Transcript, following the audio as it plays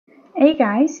Hey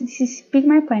guys, this is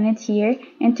pygmyplanet here,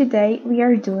 and today we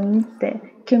are doing the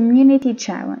community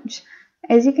challenge.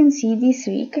 As you can see, this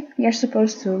week we are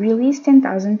supposed to release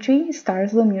 10,000 3-star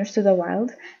lemurs to the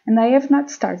wild, and I have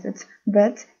not started,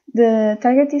 but the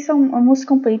target is almost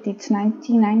complete, it's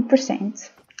 99%.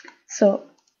 So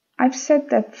I've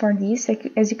set up for this.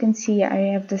 As you can see,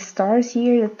 I have the stars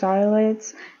here, the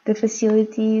toilets, the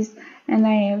facilities, and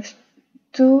I have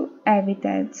 2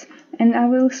 habitats, and I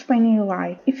will explain you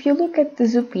why. If you look at the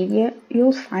Zoopedia,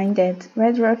 you'll find that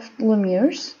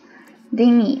redruffedlemurs,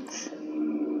 they need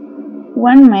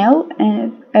 1 male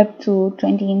and up to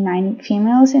 29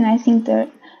 females, and I think the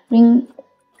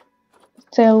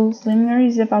ringtailedlemur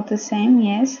is about the same,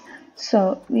 yes.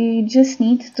 So we just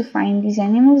need to find these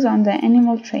animals on the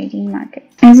animal trading market.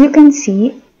 As you can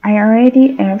see, I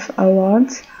already have a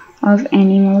lot of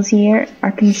animals here.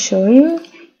 I can show you.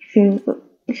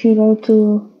 If you go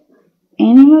to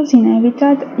animals in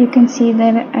habitat, you can see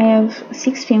that I have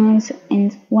 6 females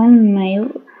and 1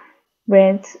 male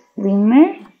red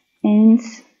lemur, and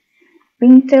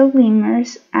ringtail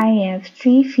lemurs I have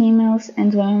 3 females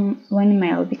and one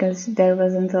male, because there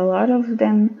wasn't a lot of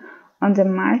them on the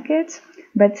market.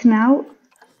 But now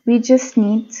we just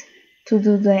need to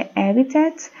do the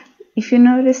habitat. If you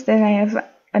notice that I have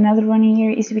another one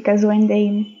here, is because when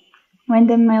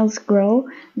the males grow,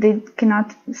 they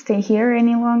cannot stay here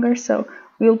any longer, so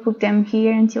we'll put them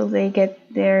here until they get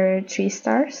their 3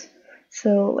 stars.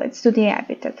 So let's do the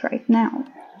habitat right now.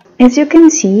 As you can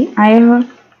see, I have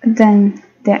done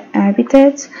the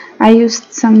habitat. I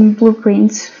used some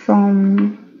blueprints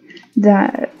from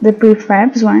the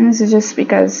prefabs ones, just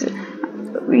because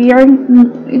we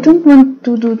don't want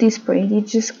to do this parade, you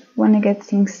just want to get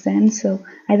things done, so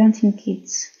I don't think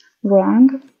it's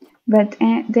wrong. But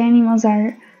the animals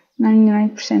are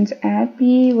 99%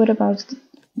 happy. What about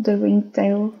the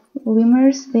ringtail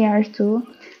lemurs? They are too.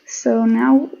 So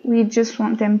now we just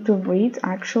want them to breed,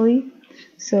 actually.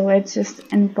 So let's just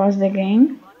unpause the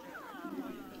game.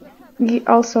 We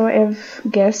also have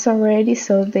guests already,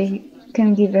 so they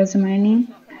can give us money.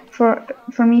 For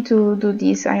me to do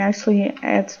this, I actually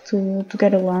had to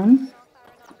get a loan,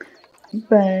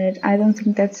 but I don't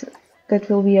think that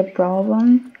will be a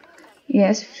problem.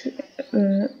 Yes,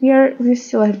 we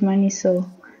still have money, so,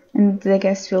 and the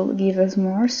guests will give us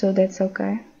more, so that's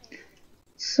okay.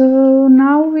 So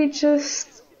now we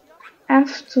just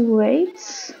have to wait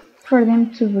for them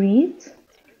to breed.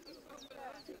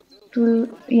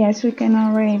 Yes, we can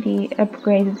already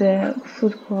upgrade the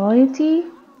food quality.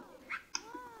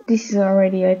 This is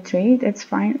already a trade, that's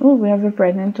fine. Oh, we have a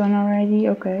pregnant one already,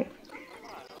 okay.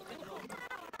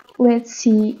 Let's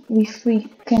see if we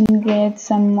can get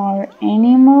some more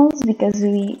animals, because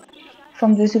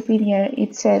from the Zoopedia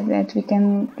it said that we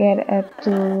can get up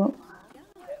to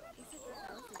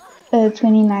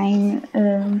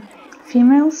 29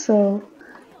 females, so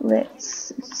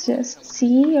let's just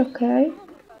see. Okay,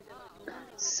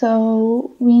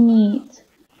 so we need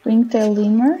ringtail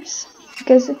lemurs,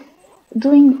 because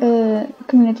doing a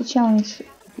community challenge,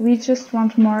 we just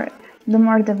want the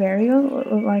more the merrier,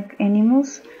 like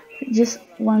animals. We just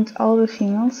want all the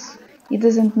females. It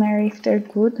doesn't matter if they're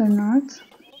good or not.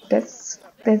 That's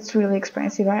really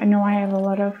expensive. I know I have a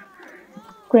lot of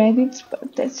credits,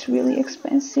 but that's really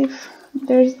expensive.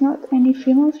 There's not any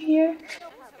females here.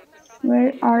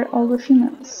 Where are all the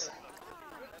females?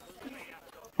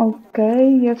 Okay,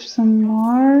 you have some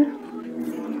more.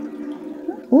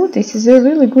 Oh, this is a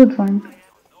really good one.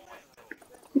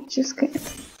 We just can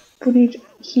put it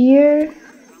here.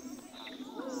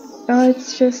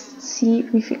 Let's just see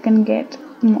if we can get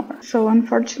more. So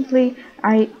unfortunately,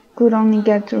 I could only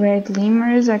get red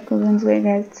lemurs. I couldn't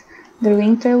get the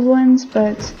ringtail ones,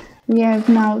 but we have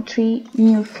now 3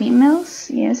 new females.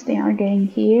 Yes, they are getting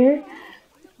here.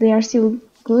 They are still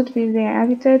good with their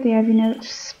habitat. They have enough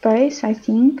space, I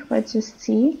think. Let's just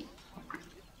see.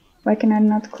 Why can I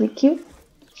not click you?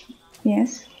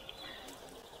 Yes.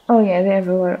 Oh yeah, they have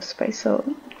a lot of space, so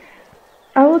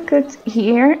I will cut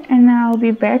here, and I'll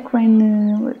be back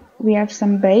when we have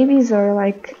some babies, or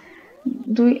like,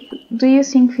 do you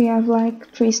think we have like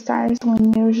 3 stars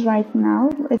lemurs right now?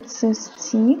 Let's just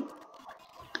see.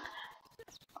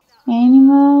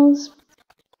 Animals.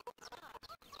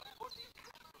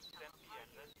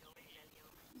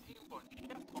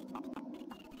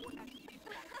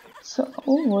 So,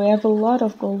 oh, we have a lot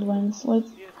of gold ones. What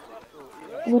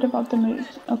about the merge?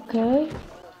 Okay.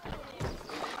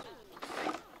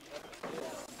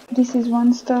 This is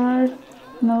 1 star,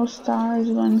 no stars,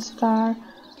 1 star,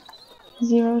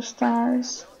 0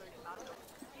 stars.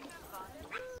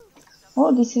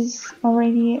 Oh, this is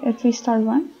already a 3-star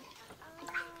one.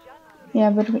 Yeah,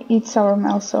 but it's our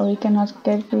male, so we cannot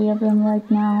get rid of them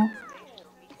right now.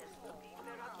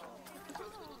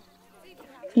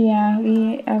 Yeah,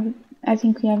 we have. I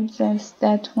think we have just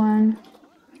that one.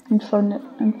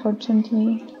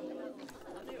 Unfortunately.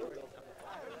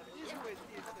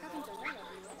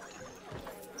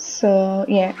 So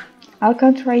yeah, I'll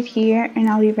cut right here, and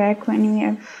I'll be back when we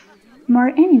have more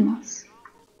animals.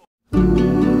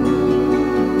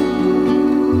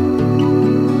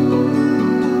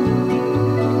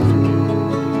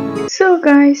 So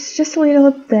guys, just a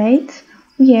little update.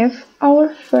 We have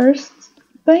our first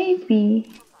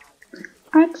baby.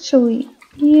 Actually,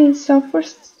 he is our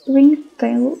first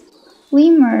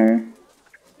ringtailedlemur.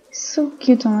 So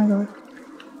cute, oh my god.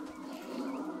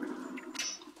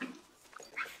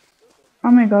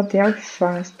 Oh my god, they are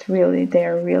fast, really, they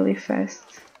are really fast.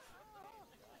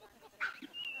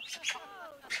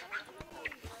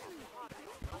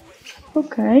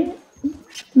 Okay,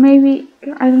 maybe,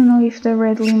 I don't know if the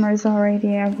red lemurs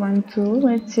already have one too,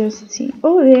 let's just see.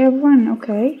 Oh, they have one,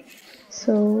 okay.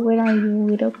 So, where are you,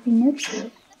 little peanuts?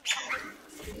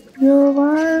 You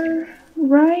are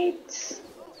right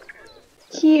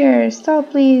here.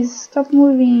 Stop, please, stop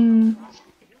moving.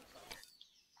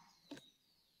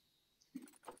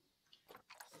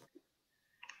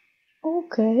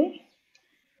 Okay.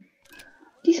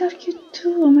 These are cute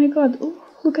too, oh my god. Oh,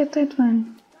 look at that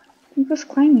one. It was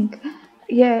climbing.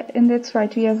 Yeah, and that's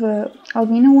right, we have a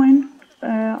albino one,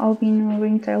 albino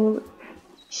ringtail.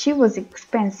 She was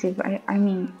expensive, I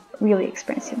mean, really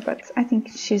expensive, but I think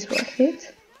she's worth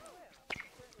it.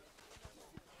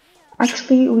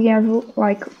 Actually, we have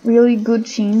like really good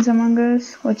genes among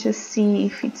us. Let's just see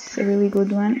if it's a really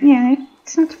good one. Yeah,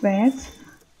 it's not bad.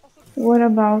 What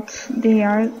about the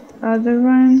other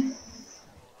one?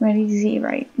 Where is he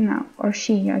right now? Or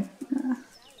she?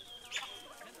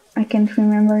 I can't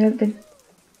remember the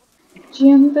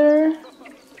gender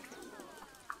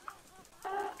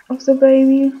of the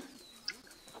baby.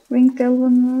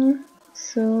 Ringtailedlemur.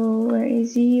 So where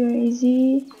is he? Where is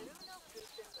he?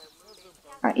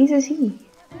 Ah, is he?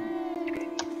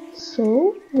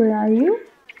 So where are you?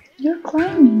 You're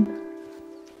climbing,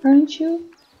 aren't you?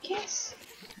 Yes.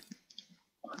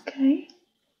 Okay.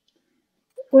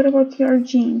 What about your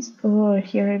genes? Oh,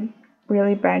 here are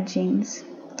really bad genes.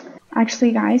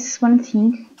 Actually, guys, one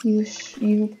thing you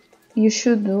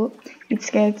should do is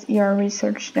get your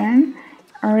research done.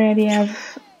 I already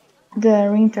have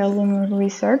the ringtailedlemur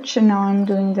research, and now I'm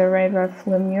doing the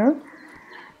redruffedlemur.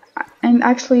 And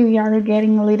actually, we are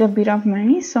getting a little bit of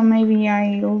money, so maybe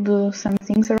I'll do some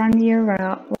things around here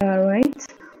while I wait.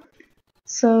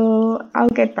 So I'll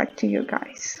get back to you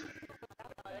guys.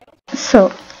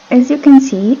 So, as you can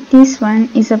see, this one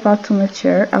is about to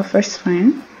mature, our first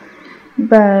one,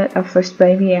 but our first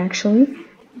baby actually.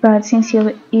 But since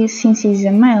he's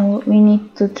a male, we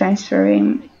need to transfer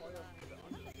him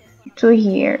to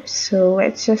here. So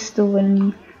let's just do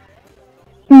an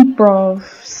improv,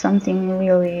 something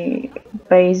really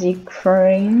basic for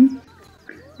him.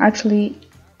 Actually,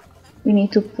 we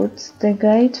need to put the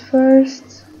gate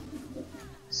first.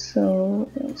 So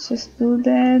let's just do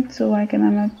that. So why can I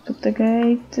not put the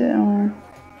gate?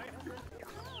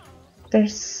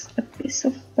 There's a piece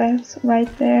of path right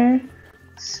there.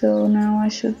 So now I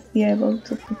should be able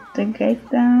to put the gate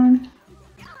down.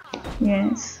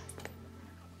 Yes.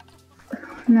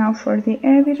 Now for the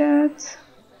habitat.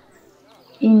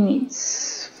 It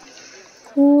needs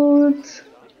food,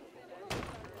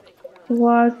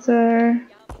 water,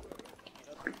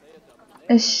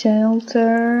 a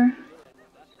shelter.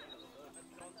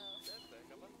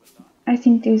 I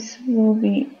think this will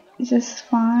be just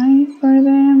fine for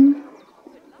them.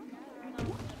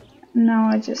 Now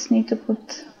I just need to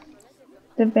put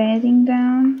the bedding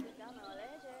down.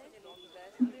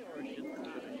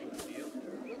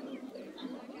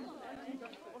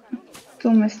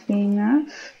 Two must be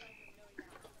enough.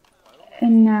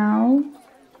 And now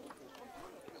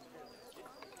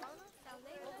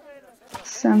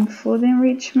some food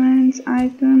enrichment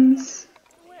items.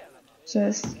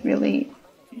 Just really,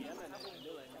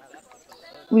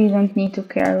 we don't need to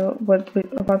care about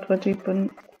what we put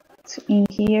in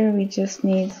here. We just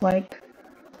need like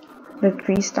the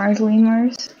 3-star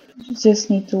lemurs. Just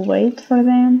need to wait for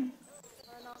them.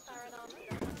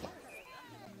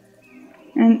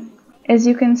 And as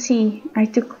you can see, I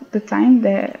took the time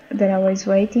that I was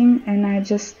waiting, and I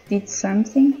just did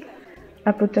something.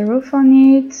 I put a roof on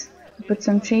it, I put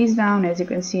some trees down, as you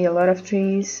can see, a lot of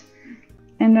trees,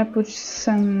 and I put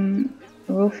some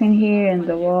roof in here and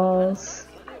the walls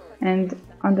and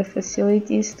on the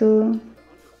facilities too.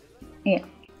 Yeah.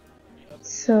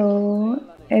 So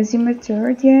as he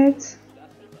matured yet,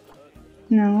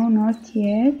 No, not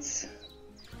yet.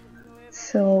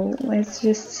 So let's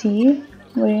just see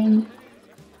when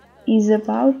he's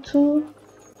about to.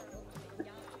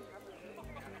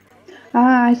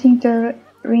 I think the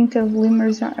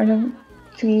ringtailedlemurs are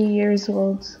 3 years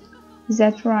old. Is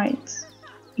that right?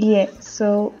 Yeah,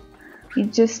 so we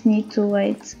just need to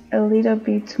wait a little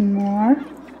bit more.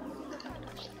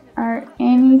 Are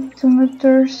any to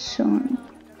mature soon?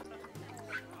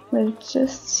 Let's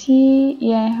just see.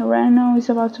 Yeah, Rhino is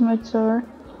about to mature.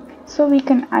 So we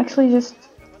can actually just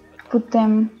put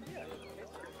them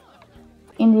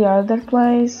in the other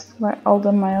place, like all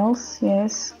the males,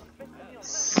 yes.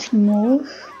 Smooth.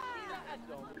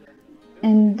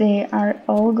 And they are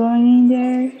all going in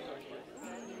there.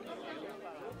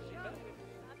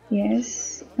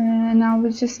 Yes. Now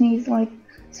we just need like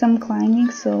some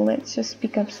climbing, so let's just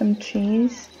pick up some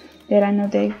trees that I know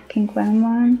they can climb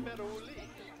on.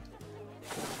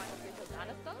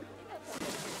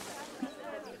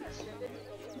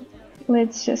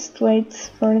 Let's just wait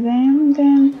for them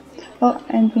then. Oh,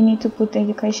 and we need to put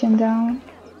education down.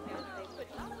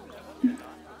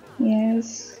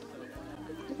 Yes.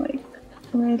 Like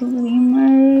red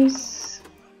lemurs.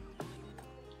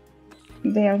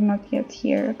 They are not yet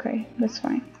here. Okay, that's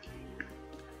fine.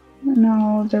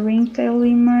 Now the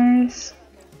ringtailedlemurs.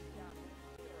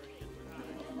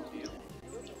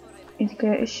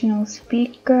 Educational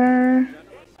speaker.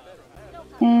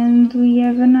 And we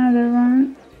have another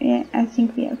one. Yeah, I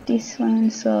think we have this one,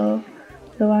 so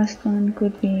the last one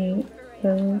could be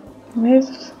the red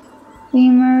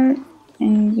lemur,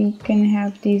 and we can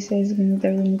have this as the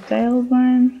ringtailed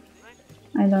one.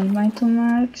 I don't mind too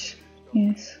much.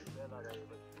 Yes.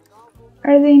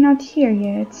 Are they not here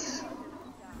yet?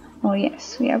 Oh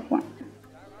yes, we have one.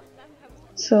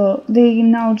 So they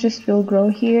now just will grow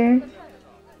here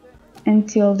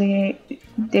until they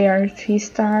are 3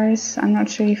 stars. I'm not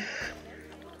sure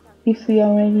if we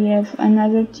already have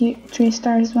another 3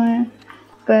 stars one,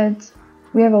 but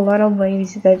we have a lot of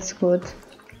babies. That's good,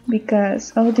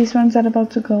 because oh, these ones are about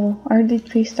to go. Are they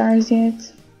 3 stars yet?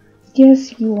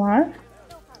 Yes, you are.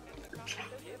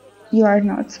 You are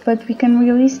not, but we can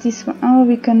release this one. Oh,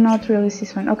 we cannot release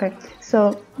this one. Okay,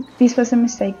 so this was a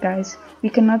mistake, guys. We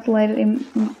cannot let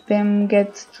them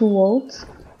get too old,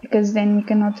 because then we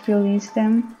cannot release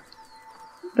them.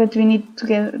 But we need to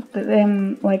get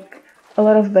them like a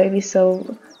lot of babies,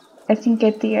 so I think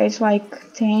at the age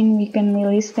like 10 we can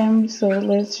release them. So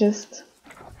let's just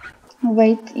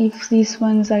wait if these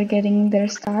ones are getting their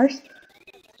stars.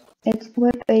 At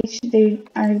what age they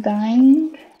are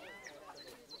dying?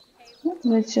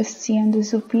 Let's just see on the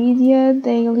Zoopedia.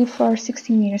 They live for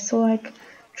 16 years, so like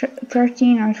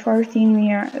 13 or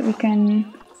 14 we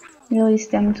can release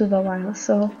them to the wild.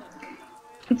 So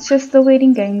it's just a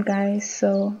waiting game, guys,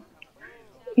 so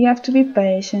you have to be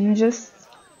patient. Just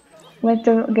let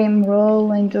the game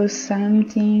roll and do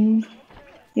something.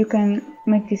 You can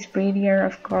make this prettier,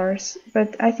 of course,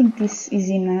 but I think this is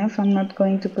enough. I'm not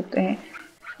going to put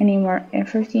any more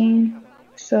effort in,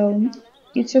 so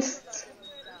it's just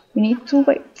we need to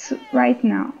wait right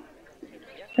now.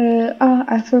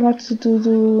 I forgot to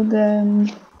do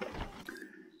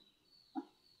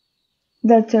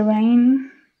the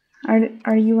terrain.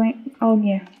 Are you? Oh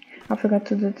yeah, I forgot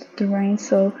to do the terrain.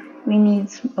 So we need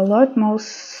a lot more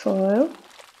soil.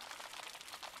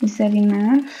 Is that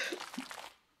enough?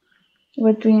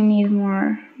 What do we need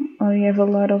more? Oh, you have a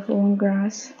lot of long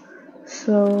grass,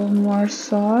 so more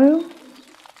soil.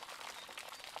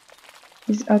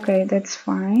 Is okay. That's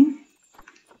fine.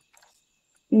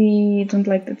 We don't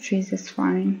like the trees. That's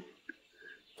fine.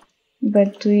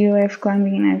 But do you have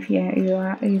climbing enough? Yeah,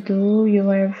 you do. You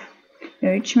have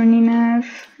enrichment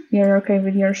enough. You're okay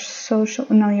with your social.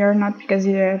 No, you're not, because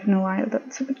you have no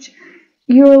adults. But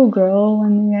you will grow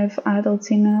when you have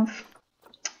adults enough.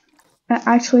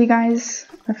 Actually, guys,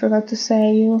 I forgot to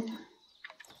say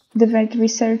the vet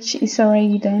research is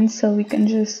already done, so we can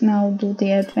just now do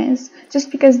the advanced. Just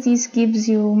because this gives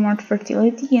you more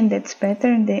fertility, and that's better,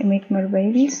 and they make more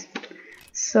babies.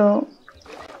 So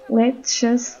let's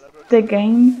just the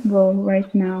game roll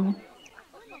right now.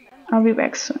 I'll be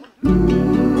back soon.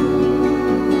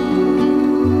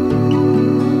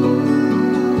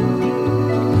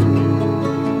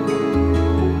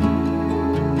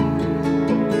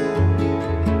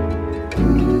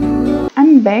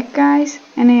 I'm back, guys,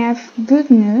 and I have good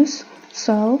news.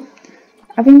 So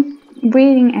I've been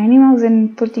breeding animals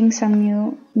and putting some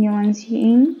new ones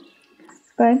in,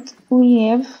 but we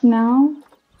have now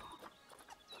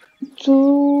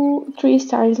 2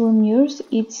 3-star lemurs.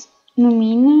 It's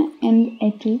Numina and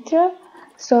Etitra.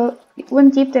 So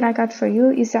one tip that I got for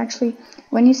you is actually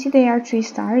when you see they are 3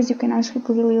 stars, you can actually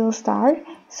put a little star,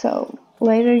 so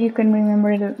later you can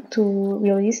remember to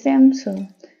release them. So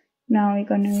now we're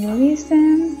gonna release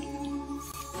them,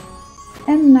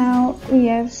 and now we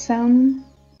have some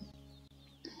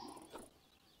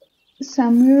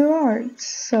rewards.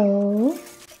 So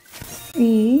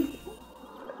we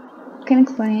can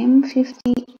claim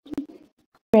 50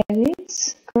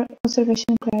 credits,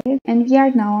 conservation credit, and we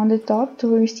are now on the top to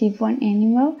receive 1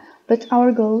 animal, but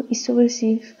our goal is to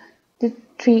receive the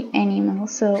 3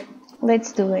 animals, so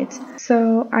let's do it.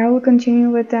 So I will continue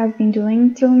what I've been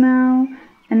doing till now,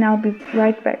 and I'll be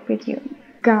right back with you.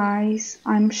 Guys,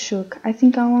 I'm shook. I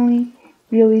think I only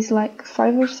released like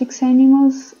 5 or 6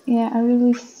 animals. Yeah, I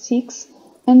released 6,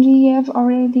 and we have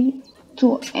already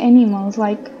 2 animals.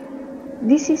 Like,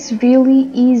 this is really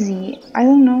easy. I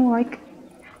don't know, like,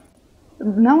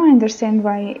 now I understand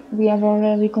why we have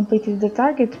already completed the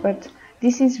target, but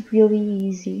this is really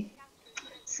easy.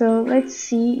 So let's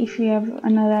see if we have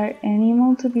another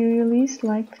animal to be released.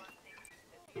 Like,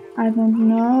 I don't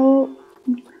know.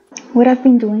 What I've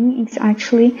been doing is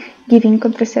actually giving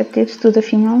contraceptives to the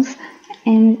females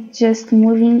and just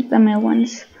moving the male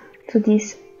ones to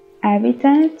this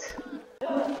habitat,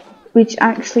 which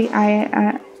actually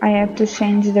I have to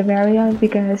change the barrier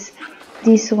because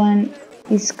this one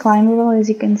is climbable, as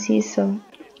you can see, so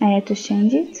I had to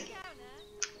change it.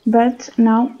 But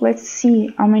now let's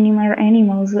see how many more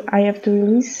animals I have to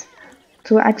release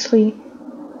to actually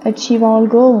achieve our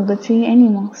goal, the 3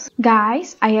 animals.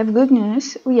 Guys, I have good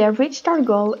news. We have reached our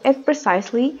goal at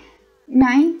precisely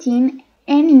 19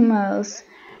 animals.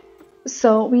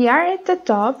 So we are at the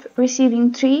top,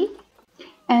 receiving 3.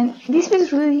 And this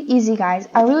was really easy, guys.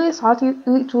 I really thought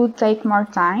it would take more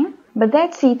time. But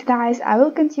that's it, guys. I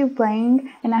will continue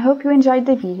playing, and I hope you enjoyed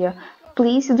the video.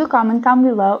 Please do comment down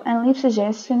below and leave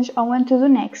suggestions on what to do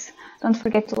next. Don't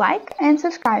forget to like and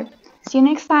subscribe. See you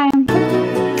next time.